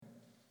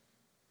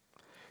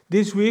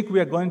This week we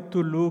are going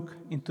to look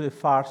into the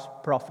false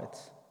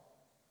prophets.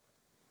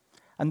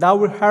 And that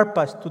will help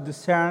us to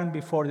discern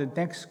before the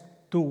next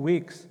 2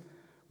 weeks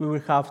we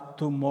will have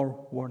 2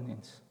 more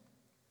warnings.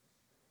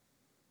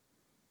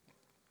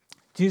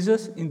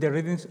 Jesus, in the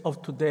readings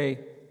of today,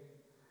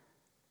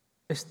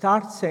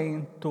 starts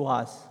saying to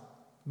us,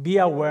 be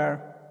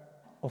aware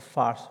of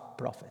false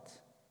prophets.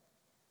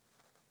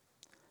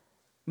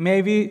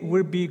 Maybe it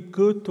would be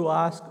good to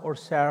ask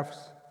ourselves,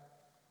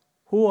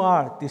 who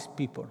are these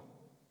people?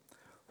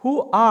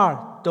 Who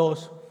are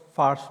those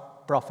false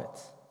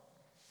prophets?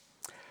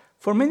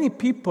 For many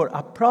people,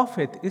 a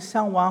prophet is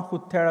someone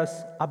who tells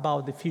us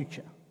about the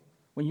future.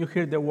 When you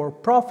hear the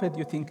word prophet,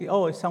 you think,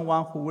 oh, it's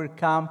someone who will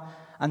come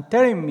and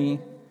telling me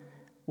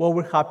what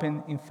will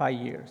happen in 5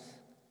 years.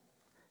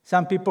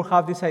 Some people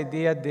have this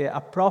idea that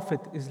a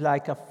prophet is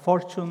like a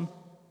fortune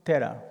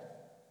teller.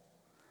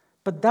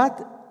 But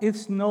that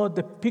is not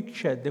the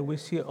picture that we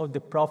see of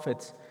the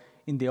prophets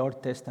in the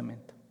Old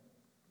Testament.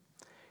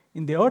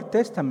 In the Old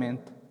Testament,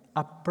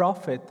 a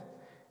prophet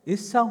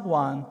is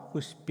someone who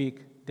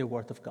speaks the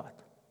word of God.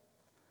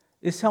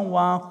 Is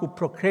someone who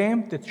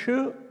proclaimed the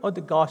truth of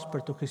the gospel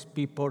to his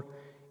people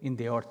in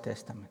the Old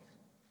Testament.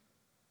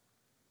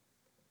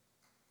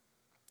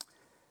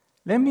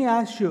 Let me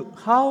ask you,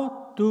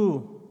 how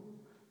do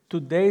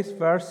today's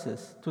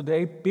verses,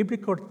 today's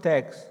biblical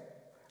text,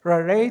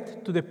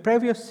 relate to the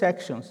previous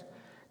sections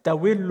that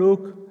we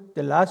looked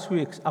the last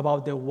weeks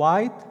about the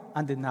wide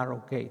and the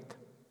narrow gate?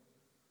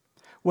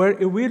 Where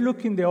if we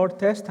look in the Old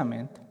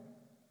Testament,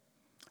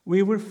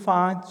 we will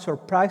find,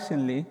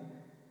 surprisingly,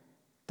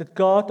 that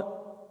God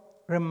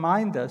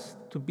reminds us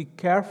to be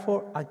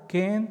careful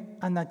again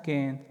and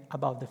again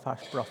about the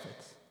false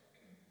prophets.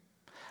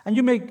 And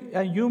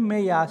you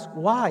may ask,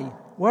 why?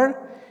 Well,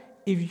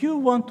 if you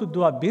want to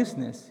do a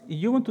business, if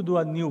you want to do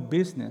a new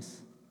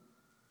business,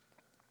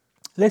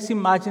 let's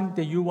imagine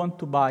that you want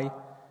to buy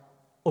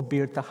or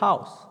build a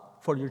house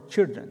for your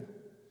children.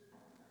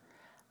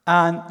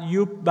 And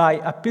you buy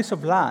a piece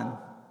of land.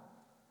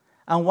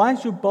 And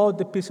once you bought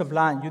the piece of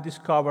land, you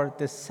discover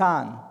the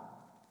sand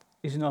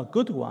is not a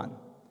good one.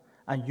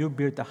 And you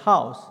build a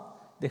house,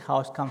 the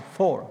house can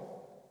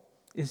fall.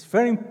 It's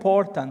very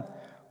important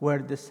where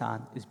the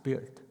sand is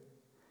built.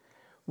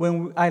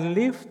 When I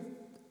lived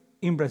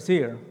in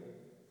Brazil,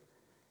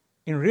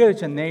 in Rio de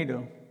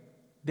Janeiro,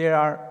 there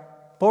are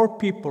poor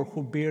people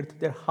who build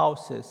their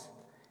houses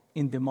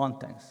in the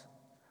mountains.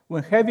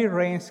 When heavy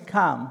rains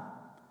come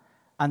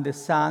and the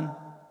sand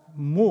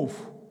moves,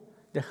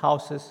 the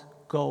houses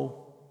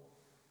go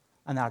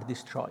and are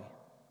destroyed.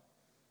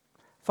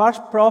 False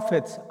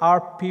prophets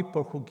are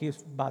people who give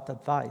bad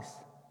advice.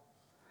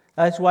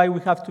 That's why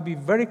we have to be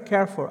very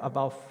careful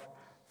about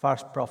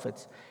false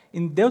prophets.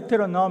 In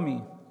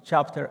Deuteronomy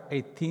chapter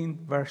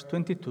 18, verse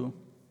 22,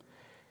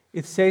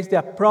 it says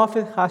that a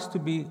prophet has to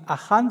be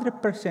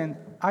 100%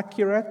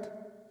 accurate,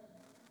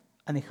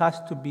 and it has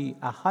to be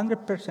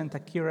 100%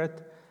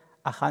 accurate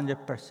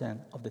 100%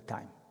 of the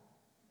time.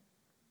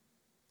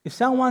 If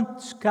someone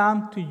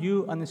comes to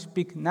you and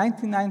speaks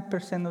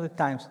 99% of the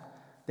times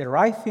the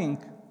right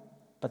thing,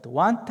 but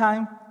one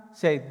time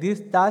say,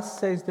 this thus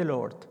says the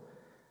Lord,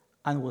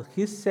 and what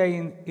he's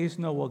saying is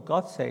not what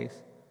God says,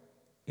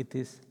 it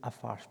is a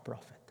false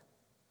prophet.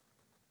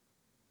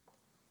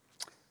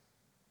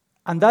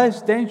 And that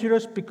is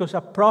dangerous because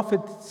a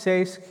prophet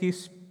says he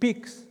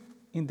speaks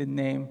in the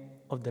name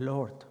of the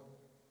Lord.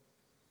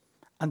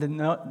 And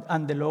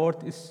the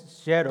Lord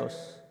is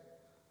jealous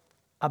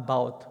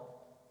about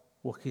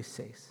what he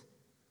says.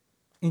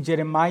 In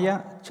Jeremiah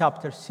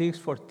chapter 6,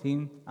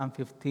 14 and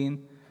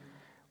 15,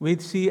 we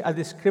see a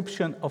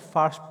description of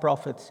false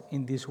prophets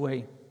in this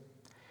way.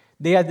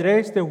 They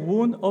address the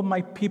wound of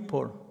my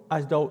people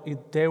as though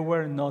they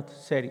were not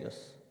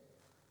serious.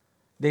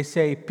 They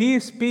say,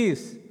 peace,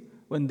 peace,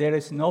 when there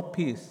is no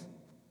peace.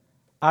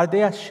 Are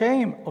they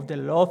ashamed of the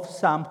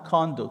loathsome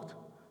conduct?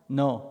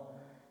 No,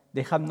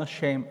 they have no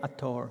shame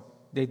at all.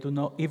 They do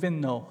not even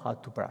know how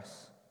to brush.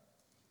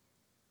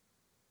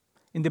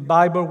 In the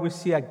Bible, we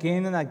see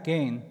again and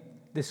again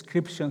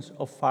descriptions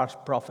of false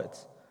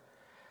prophets.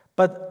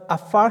 But a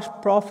false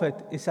prophet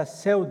is a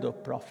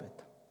pseudo-prophet,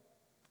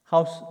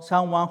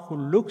 someone who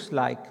looks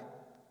like,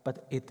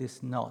 but it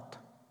is not.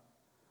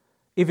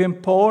 Even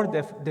Paul,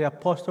 the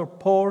Apostle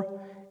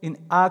Paul, in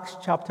Acts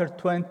chapter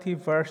 20,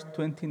 verse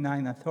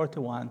 29 and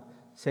 31,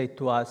 said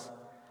to us,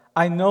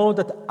 I know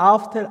that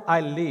after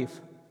I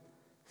leave,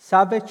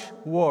 savage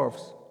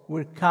wolves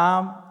will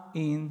come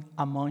in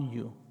among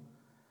you,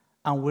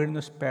 and will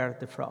not spare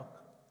the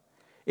flock.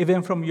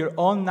 Even from your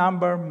own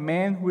number,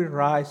 men will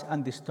rise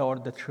and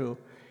distort the truth,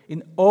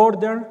 in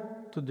order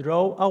to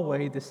draw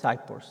away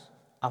disciples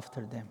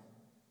after them.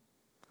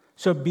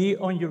 So be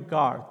on your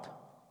guard.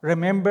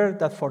 Remember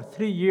that for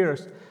 3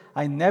 years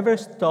I never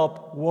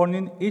stopped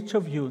warning each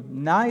of you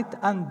night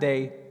and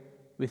day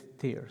with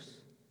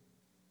tears.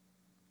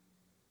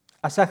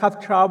 As I have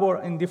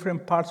traveled in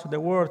different parts of the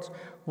world,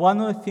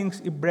 one of the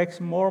things it breaks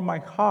more my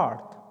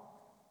heart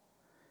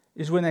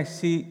is when I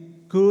see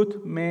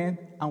good men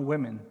and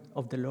women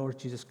of the Lord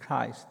Jesus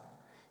Christ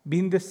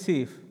being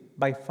deceived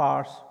by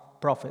false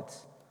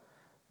prophets,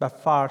 by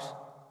false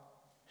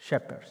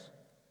shepherds.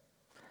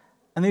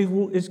 And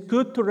it's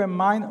good to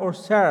remind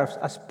ourselves,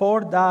 as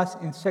Paul does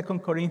in 2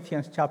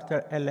 Corinthians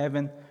chapter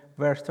 11,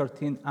 verse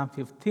 13 and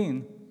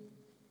 15,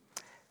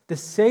 that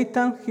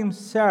Satan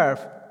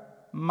himself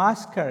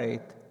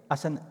masquerades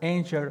as an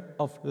angel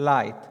of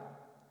light.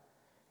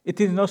 It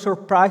is not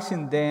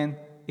surprising then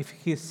if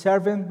his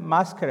servants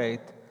masquerade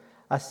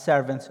as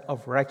servants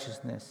of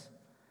righteousness.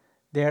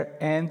 Their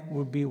end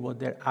will be what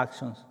their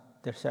actions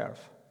deserve.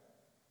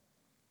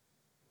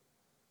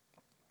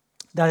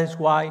 That is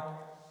why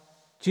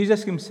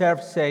Jesus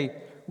himself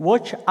said,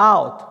 watch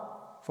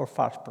out for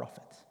false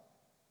prophets.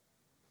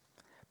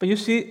 But you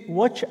see,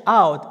 watch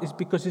out is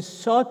because it's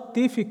so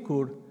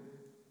difficult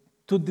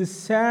to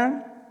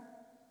discern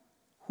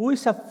who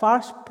is a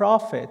false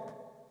prophet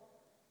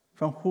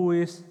from who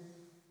is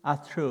a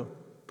true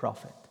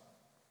prophet.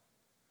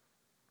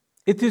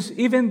 It is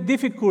even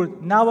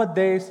difficult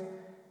nowadays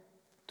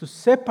to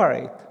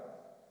separate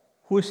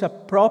who is a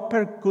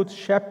proper good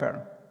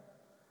shepherd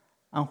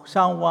and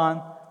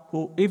someone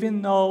who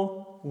even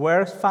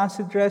wears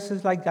fancy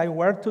dresses like I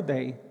wear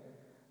today,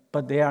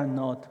 but they are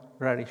not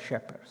really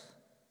shepherds.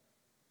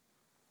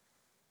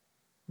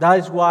 That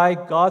is why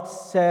God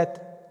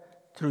said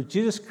through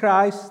Jesus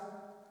Christ,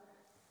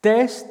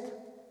 test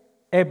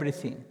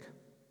everything.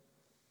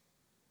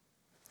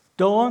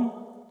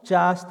 Don't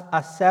just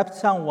accept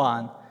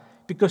someone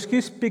because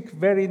he speaks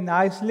very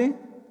nicely,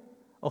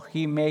 or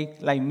he may,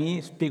 like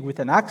me, speak with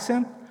an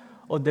accent,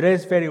 or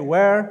dress very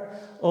well,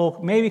 or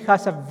maybe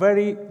has a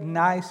very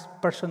nice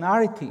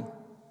personality.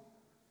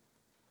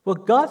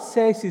 What God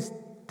says is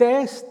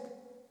test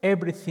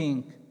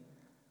everything,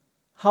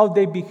 how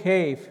they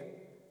behave,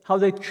 how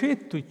they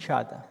treat to each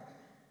other.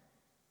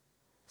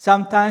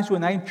 Sometimes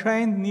when I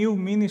train new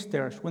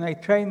ministers, when I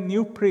train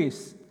new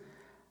priests,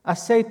 I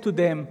say to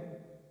them,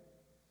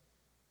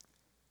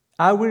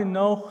 I will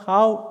know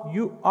how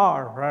you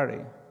are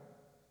really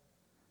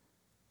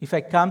if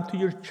I come to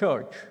your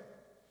church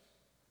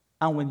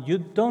and when you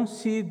don't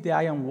see that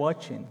I am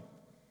watching,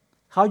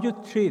 how you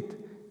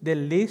treat the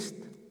least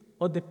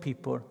of the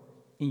people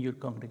in your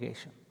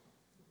congregation.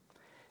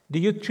 Do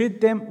you treat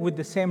them with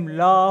the same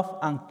love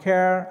and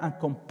care and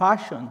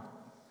compassion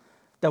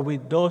that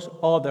with those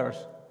others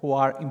who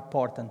are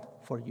important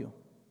for you?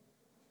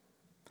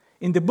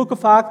 In the book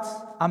of Acts,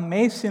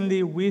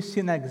 amazingly, we see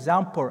an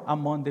example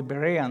among the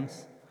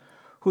Bereans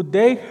who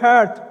they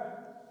heard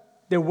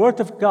the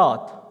word of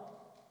God,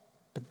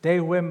 but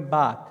they went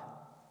back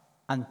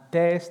and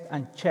test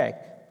and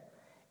check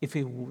if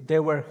they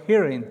were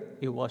hearing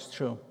it was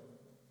true.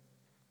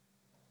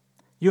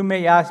 You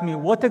may ask me,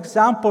 what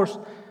examples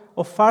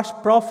of false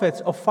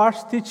prophets or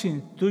false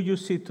teaching do you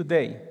see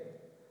today?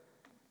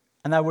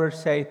 And I will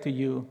say to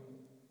you,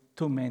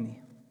 too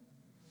many.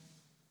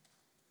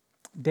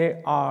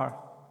 There are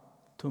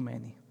too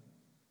many.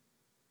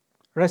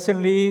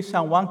 Recently,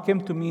 someone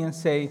came to me and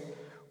said,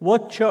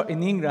 what church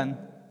in England,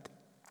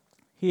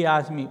 he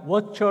asked me,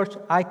 what church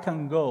I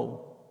can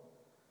go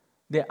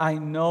that I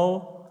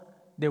know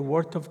the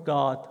word of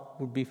God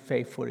will be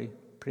faithfully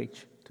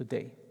preached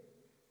today?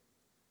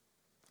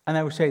 And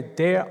I would say,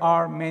 there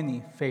are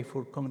many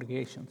faithful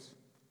congregations,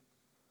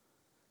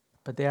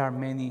 but there are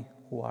many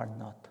who are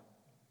not.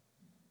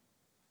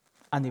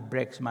 And it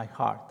breaks my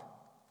heart.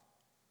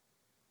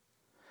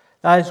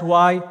 That is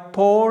why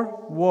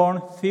Paul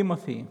warned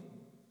Timothy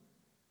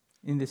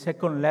in the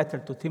second letter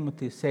to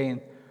Timothy,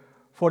 saying,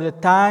 for the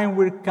time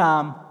will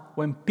come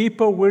when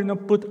people will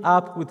not put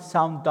up with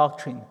sound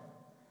doctrine.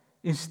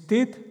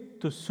 Instead,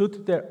 to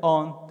suit their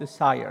own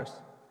desires,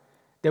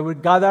 they will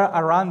gather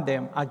around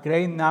them a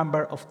great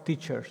number of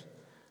teachers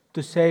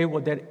to say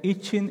what their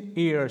itching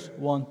ears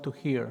want to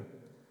hear.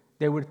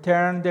 They will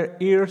turn their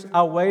ears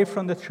away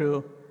from the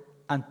truth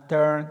and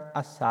turn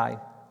aside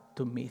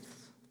to myths.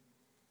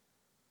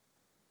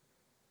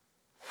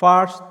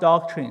 False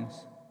doctrines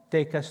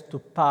take us to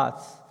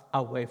paths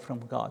away from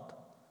God.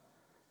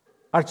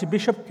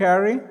 Archbishop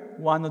Carey,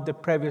 one of the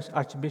previous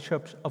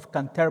archbishops of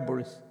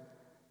Canterbury,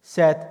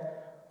 said,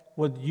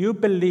 what you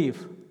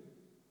believe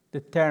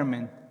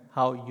determines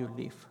how you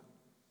live.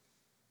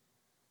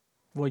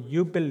 What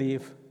you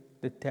believe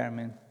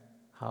determines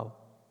how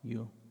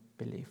you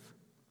believe.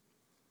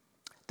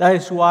 That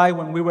is why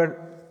when we were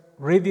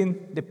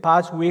reading the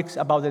past weeks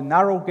about the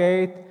narrow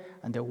gate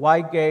and the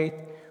wide gate,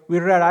 we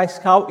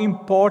realized how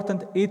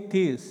important it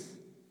is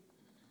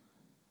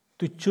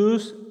to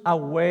choose a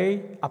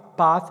way, a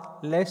path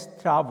less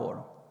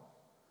traveled,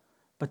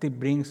 but it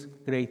brings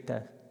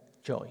greater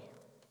joy.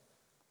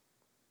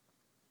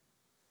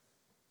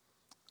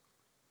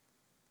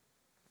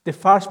 The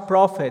false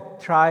prophet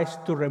tries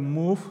to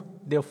remove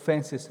the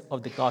offenses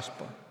of the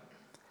gospel.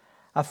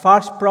 A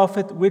false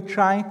prophet will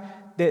try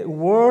the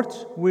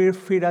words will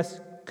feel us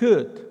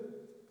good.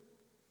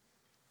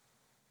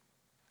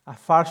 A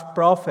false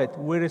prophet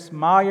will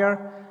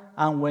smile,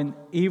 and when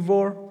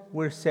evil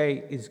will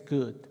say is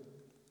good,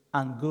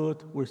 and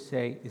good will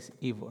say is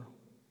evil.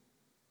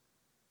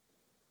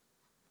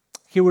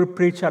 He will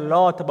preach a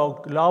lot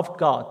about love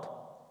God,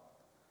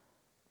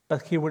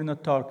 but he will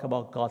not talk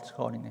about God's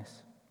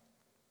holiness.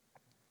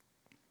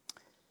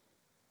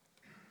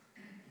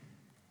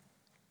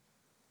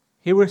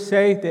 He will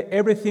say that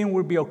everything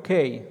will be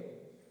okay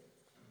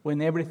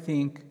when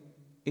everything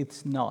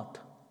is not.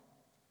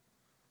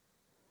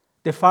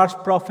 The false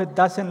prophet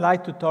doesn't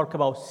like to talk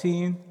about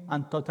sin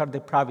and total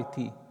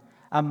depravity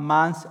and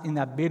man's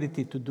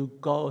inability to do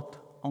good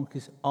on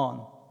his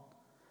own.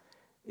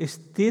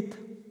 Instead,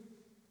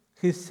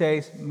 he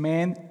says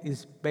man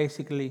is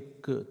basically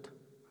good.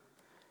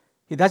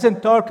 He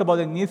doesn't talk about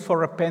the need for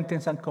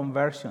repentance and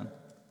conversion.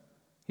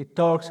 He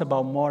talks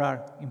about moral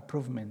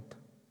improvement.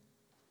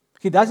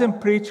 He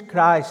doesn't preach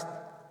Christ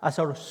as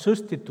our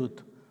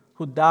substitute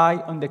who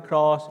died on the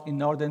cross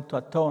in order to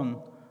atone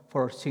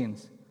for our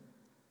sins.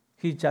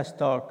 He just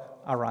talks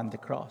around the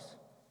cross.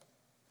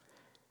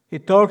 He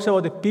talks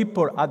about the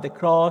people at the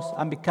cross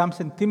and becomes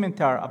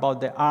sentimental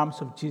about the arms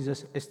of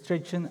Jesus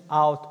stretching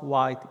out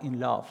wide in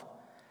love.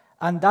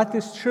 And that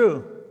is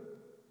true,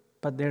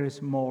 but there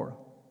is more.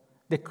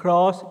 The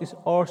cross is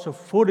also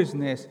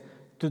foolishness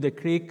to the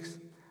Greeks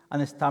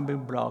and a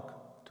stumbling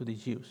block to the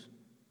Jews.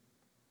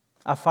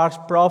 A false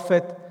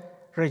prophet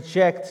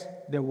rejects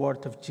the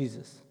word of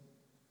Jesus,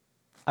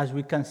 as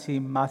we can see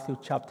in Matthew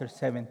chapter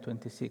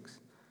 7:26.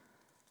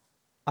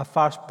 A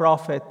false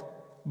prophet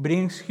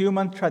brings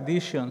human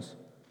traditions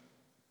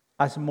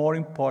as more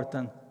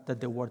important than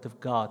the word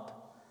of God,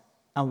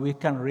 and we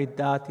can read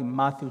that in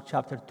Matthew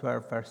chapter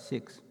 12, verse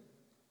 6.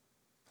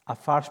 A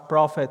false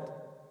prophet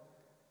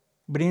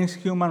brings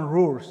human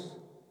rules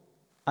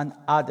and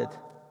add it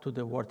to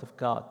the word of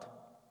God.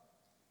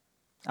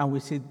 And we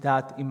see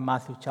that in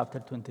Matthew chapter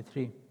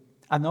 23.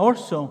 And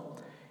also,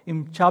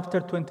 in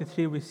chapter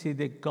 23, we see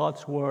that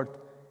God's word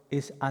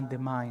is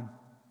undermined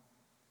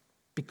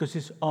because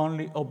it's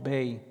only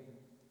obey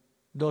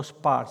those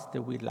parts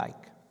that we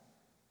like.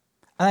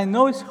 And I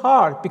know it's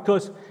hard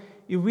because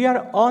if we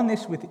are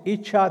honest with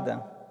each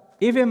other,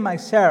 even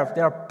myself,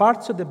 there are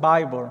parts of the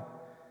Bible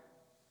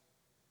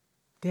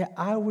that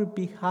I would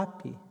be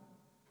happy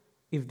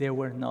if they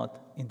were not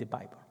in the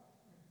Bible.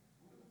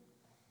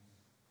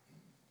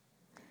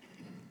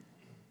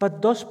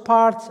 But those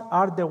parts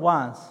are the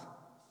ones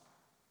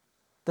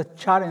that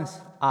challenge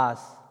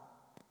us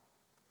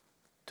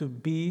to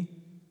be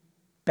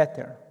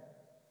better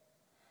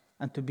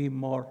and to be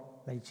more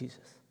like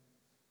Jesus.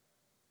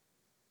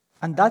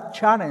 And that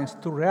challenge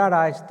to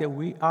realize that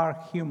we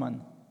are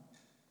human,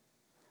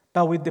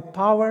 but with the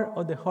power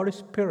of the Holy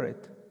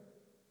Spirit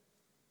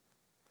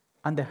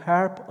and the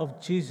help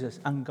of Jesus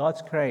and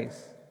God's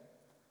grace,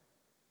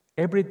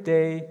 every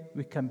day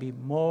we can be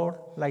more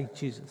like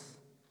Jesus.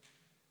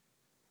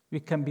 We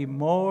can be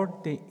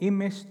more the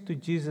image to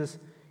Jesus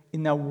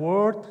in a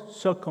world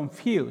so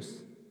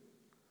confused,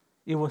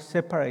 it will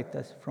separate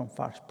us from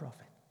false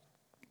prophet.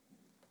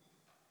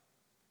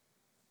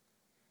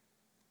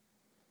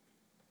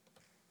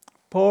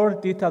 Paul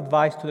did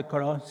advise to the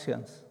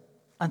Colossians,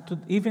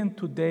 and even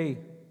today,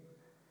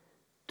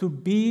 to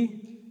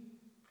be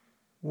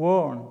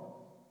warned,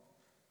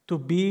 to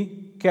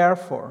be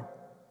careful,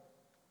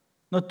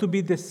 not to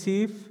be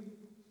deceived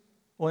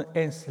or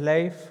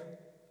enslaved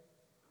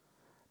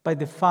by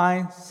the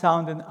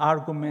fine-sounding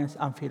arguments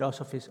and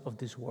philosophies of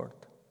this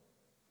world.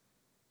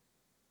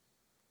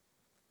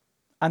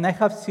 And I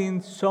have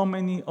seen so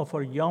many of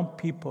our young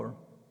people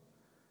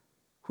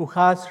who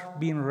has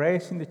been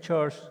raised in the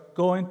church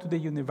going to the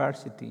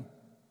university,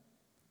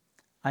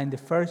 and in the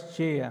first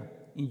year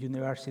in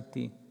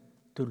university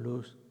to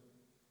lose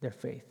their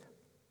faith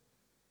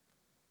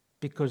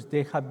because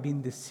they have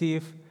been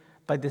deceived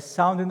by the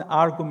sounding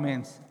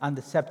arguments and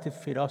deceptive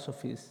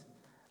philosophies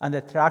and the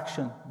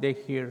attraction they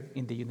hear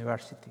in the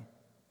university.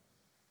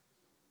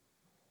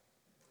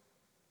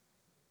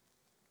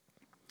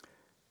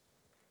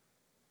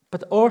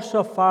 But also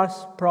a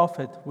false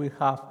prophet will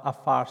have a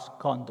false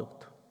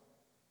conduct.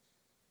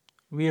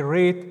 We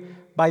read,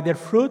 by their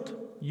fruit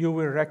you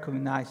will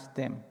recognize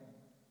them.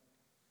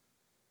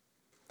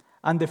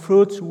 And the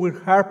fruits will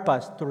help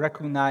us to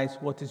recognize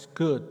what is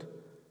good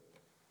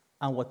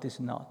and what is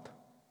not.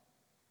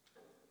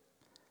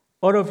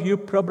 All of you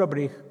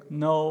probably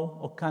know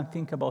or can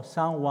think about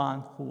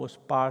someone who was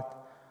part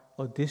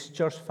of this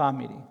church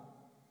family,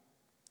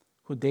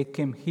 who they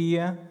came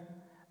here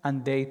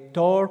and they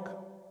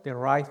talk the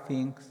right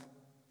things.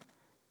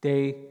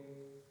 They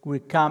will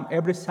come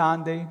every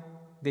Sunday.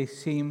 They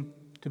seem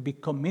to be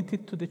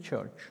committed to the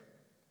church.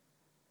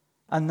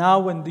 And now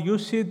when you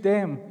see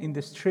them in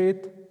the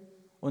street,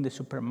 on the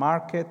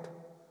supermarket,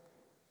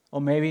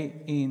 or maybe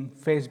in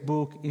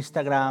Facebook,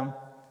 Instagram,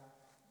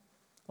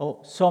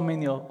 or so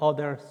many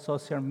other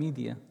social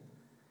media,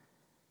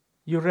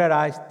 you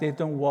realize they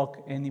don't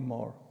walk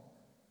anymore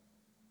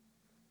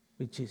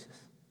with Jesus.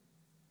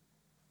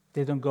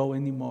 They don't go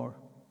anymore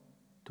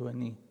to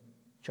any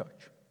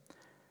church.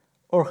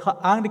 Or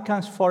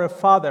Anglicans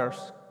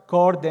forefathers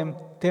call them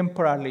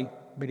temporarily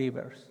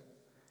believers.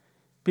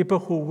 People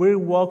who will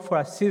walk for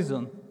a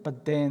season,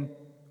 but then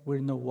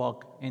will not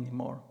walk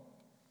anymore.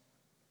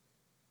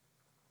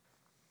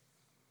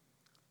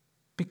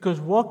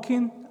 Because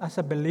walking as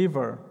a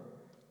believer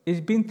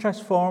is being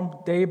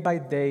transformed day by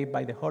day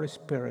by the Holy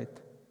Spirit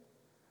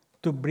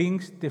to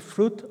bring the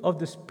fruit of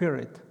the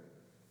Spirit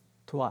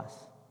to us.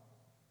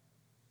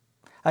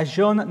 As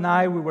John and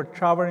I, we were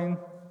traveling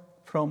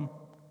from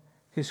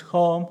his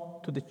home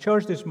to the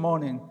church this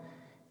morning,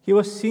 he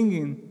was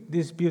singing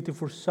this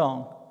beautiful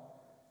song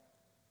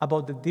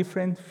about the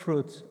different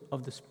fruits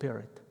of the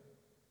Spirit.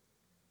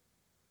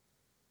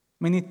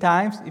 Many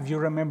times, if you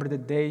remember the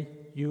day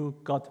you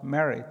got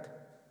married,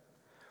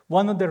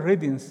 one of the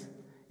readings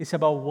is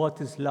about what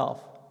is love.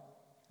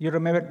 You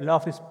remember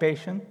love is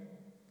patient,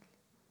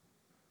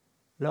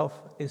 love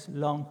is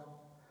long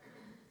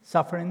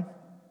suffering.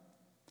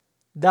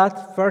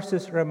 That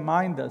verses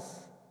remind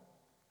us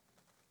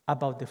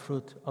about the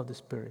fruit of the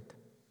Spirit.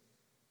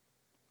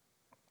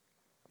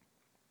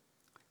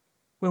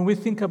 When we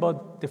think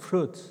about the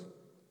fruits,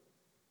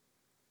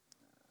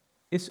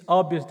 it's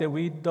obvious that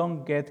we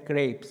don't get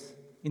grapes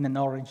in an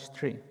orange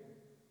tree.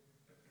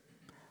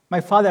 My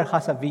father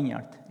has a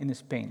vineyard in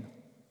Spain,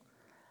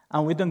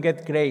 and we don't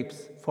get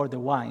grapes for the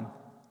wine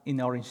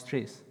in orange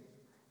trees.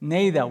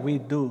 Neither we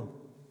do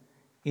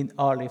in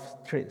olive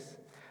trees.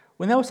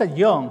 When I was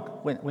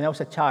when I was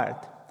a child,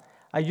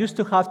 I used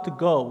to have to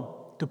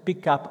go to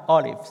pick up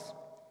olives.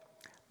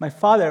 My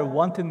father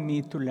wanted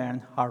me to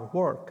learn hard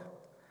work,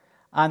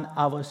 and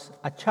I was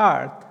a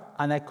child,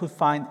 and I could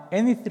find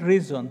any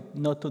reason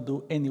not to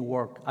do any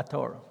work at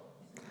all.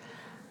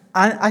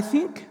 And I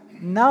think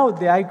now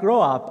that I grow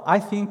up, I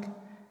think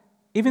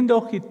even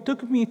though he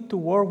took me to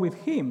work with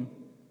him,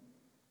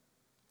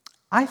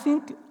 I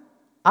think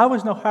I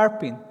was not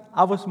helping.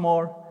 I was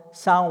more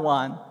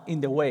someone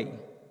in the way.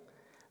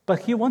 But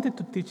he wanted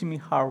to teach me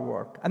hard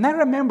work. And I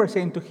remember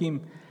saying to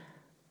him,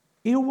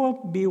 it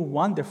would be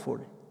wonderful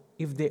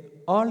if the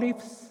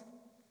olives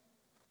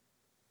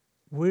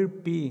will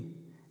be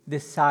the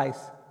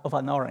size of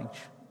an orange.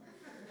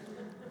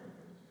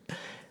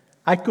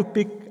 I could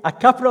pick a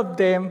couple of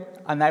them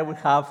and I would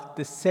have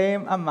the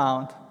same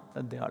amount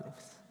of the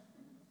olives.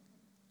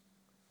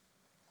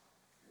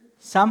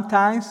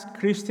 Sometimes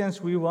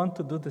Christians, we want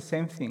to do the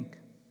same thing.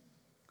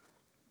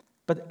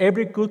 But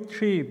every good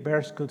tree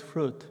bears good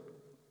fruit.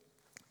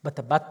 But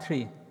a bad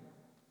tree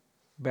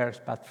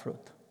bears bad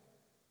fruit.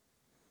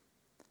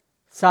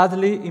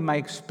 Sadly, in my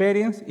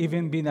experience,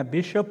 even being a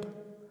bishop,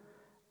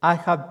 I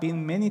have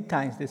been many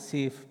times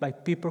deceived by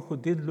people who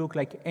did look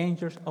like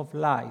angels of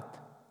light.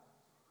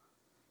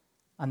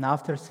 And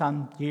after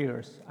some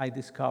years, I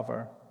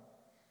discovered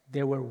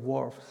they were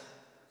wolves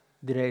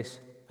dressed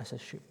as a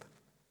sheep.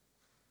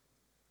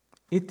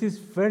 It is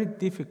very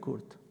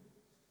difficult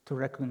to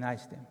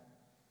recognize them.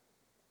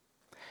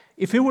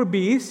 If it would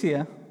be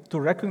easier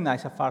to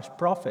recognize a false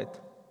prophet,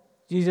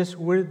 Jesus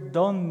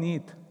don't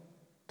need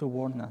to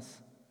warn us.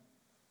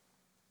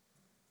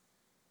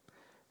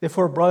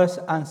 Therefore, brothers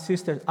and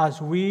sisters, as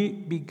we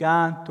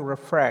began to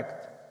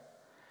reflect,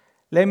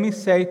 let me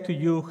say to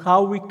you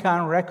how we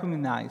can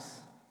recognize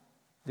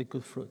the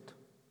good fruit.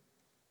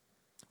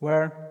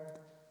 Where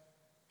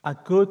a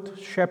good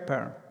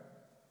shepherd,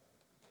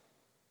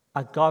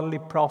 a godly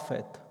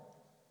prophet,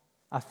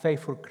 a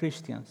faithful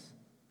Christian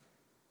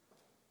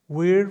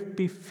will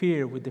be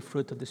filled with the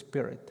fruit of the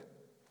Spirit.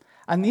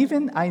 And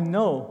even I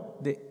know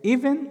that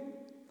even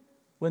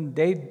when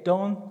they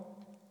don't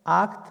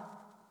act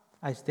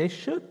as they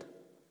should,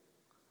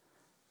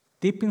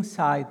 deep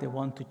inside they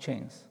want to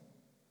change.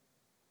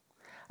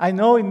 I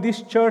know in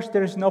this church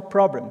there is no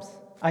problems.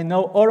 I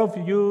know all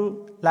of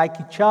you like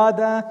each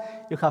other,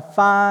 you have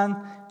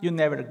fun, you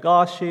never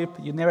gossip,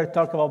 you never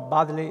talk about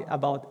badly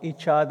about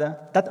each other.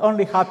 That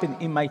only happened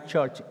in my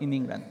church in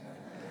England.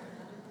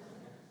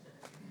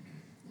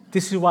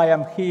 This is why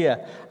I'm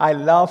here. I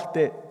love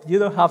that you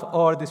don't have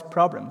all these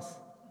problems.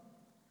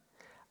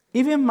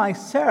 Even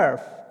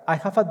myself, I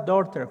have a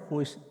daughter who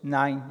is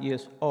 9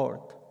 years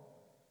old.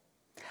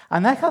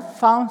 And I have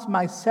found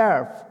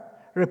myself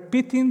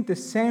repeating the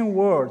same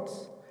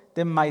words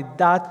that my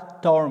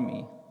dad told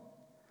me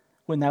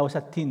when I was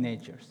a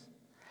teenager.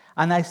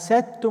 And I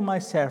said to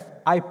myself,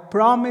 I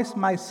promise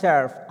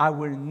myself I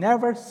will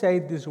never say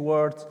these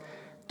words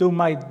to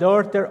my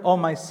daughter or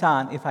my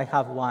son if I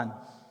have one.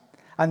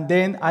 And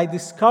then I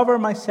discovered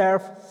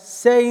myself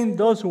saying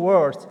those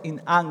words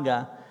in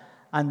anger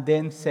and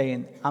then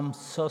saying, I'm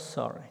so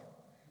sorry.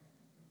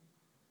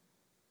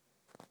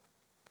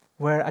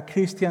 Where a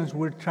Christians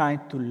were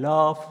trying to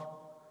love,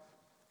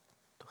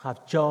 to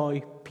have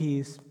joy,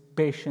 peace,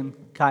 patience,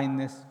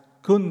 kindness,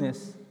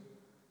 goodness,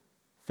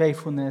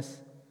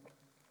 faithfulness,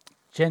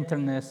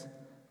 gentleness,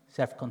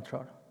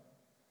 self-control.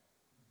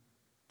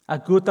 A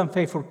good and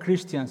faithful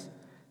Christian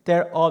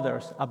tell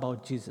others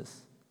about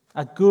Jesus.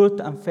 A good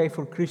and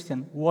faithful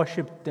Christian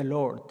worship the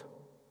Lord.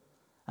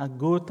 A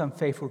good and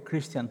faithful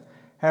Christian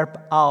help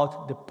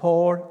out the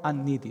poor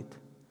and needy,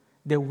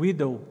 the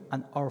widow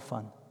and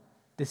orphan,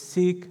 the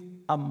sick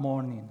and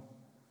mourning.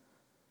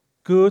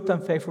 Good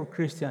and faithful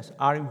Christians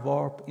are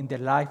involved in the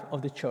life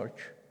of the church,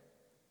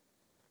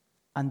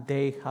 and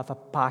they have a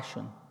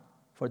passion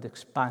for the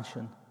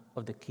expansion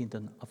of the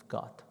kingdom of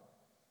God.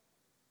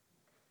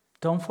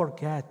 Don't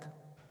forget,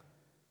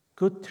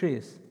 good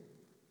trees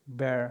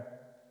bear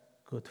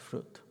good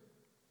fruit.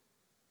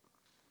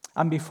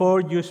 And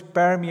before you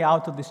spare me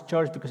out of this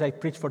church because I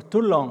preached for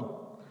too long,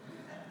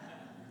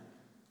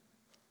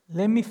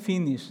 let me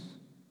finish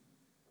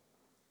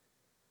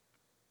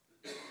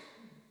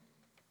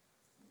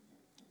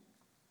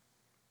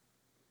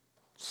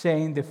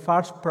saying the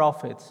false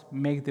prophets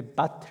make the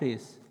bad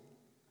trees,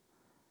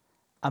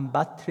 and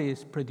bad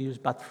trees produce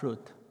bad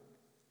fruit,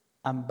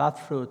 and bad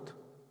fruit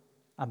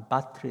and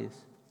bad trees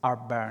are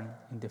burned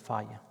in the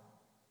fire.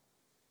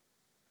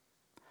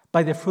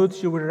 By the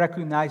fruits you will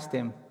recognize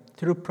them.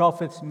 True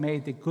prophets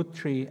made the good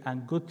tree,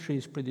 and good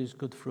trees produce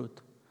good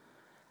fruit.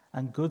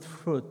 And good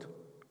fruit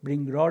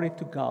bring glory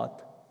to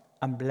God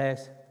and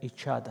bless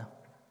each other.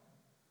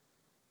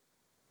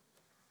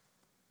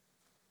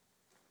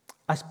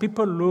 As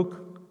people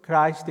look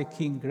Christ the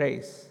King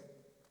grace,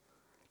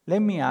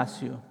 let me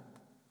ask you,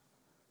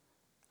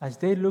 as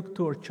they look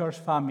to our church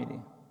family,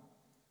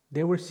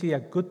 they will see a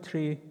good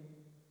tree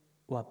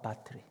or a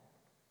bad tree.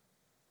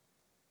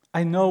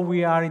 I know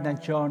we are in a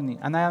journey,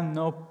 and I am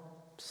not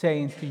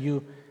saying to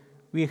you,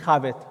 we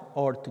have it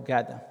all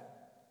together.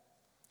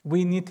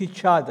 We need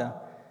each other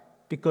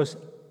because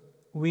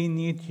we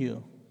need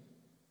you.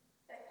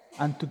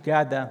 And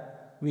together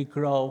we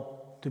grow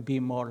to be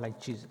more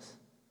like Jesus.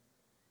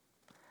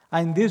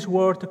 And in this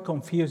world of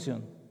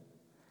confusion,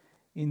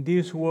 in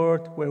this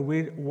world where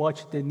we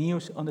watch the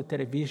news on the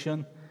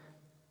television,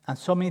 and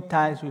so many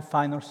times we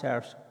find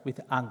ourselves with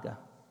anger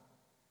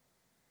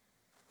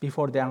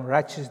before the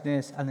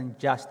unrighteousness and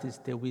injustice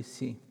that we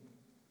see.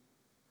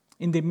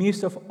 In the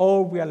midst of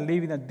all we are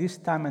living at this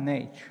time and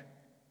age,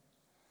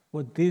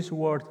 what this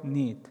world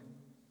needs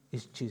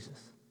is Jesus.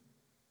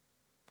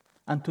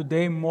 And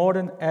today, more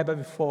than ever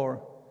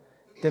before,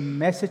 the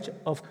message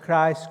of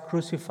Christ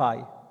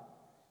crucified,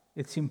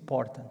 it's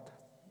important.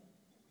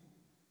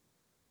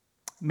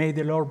 May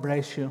the Lord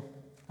bless you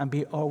and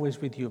be always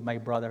with you, my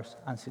brothers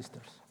and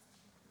sisters.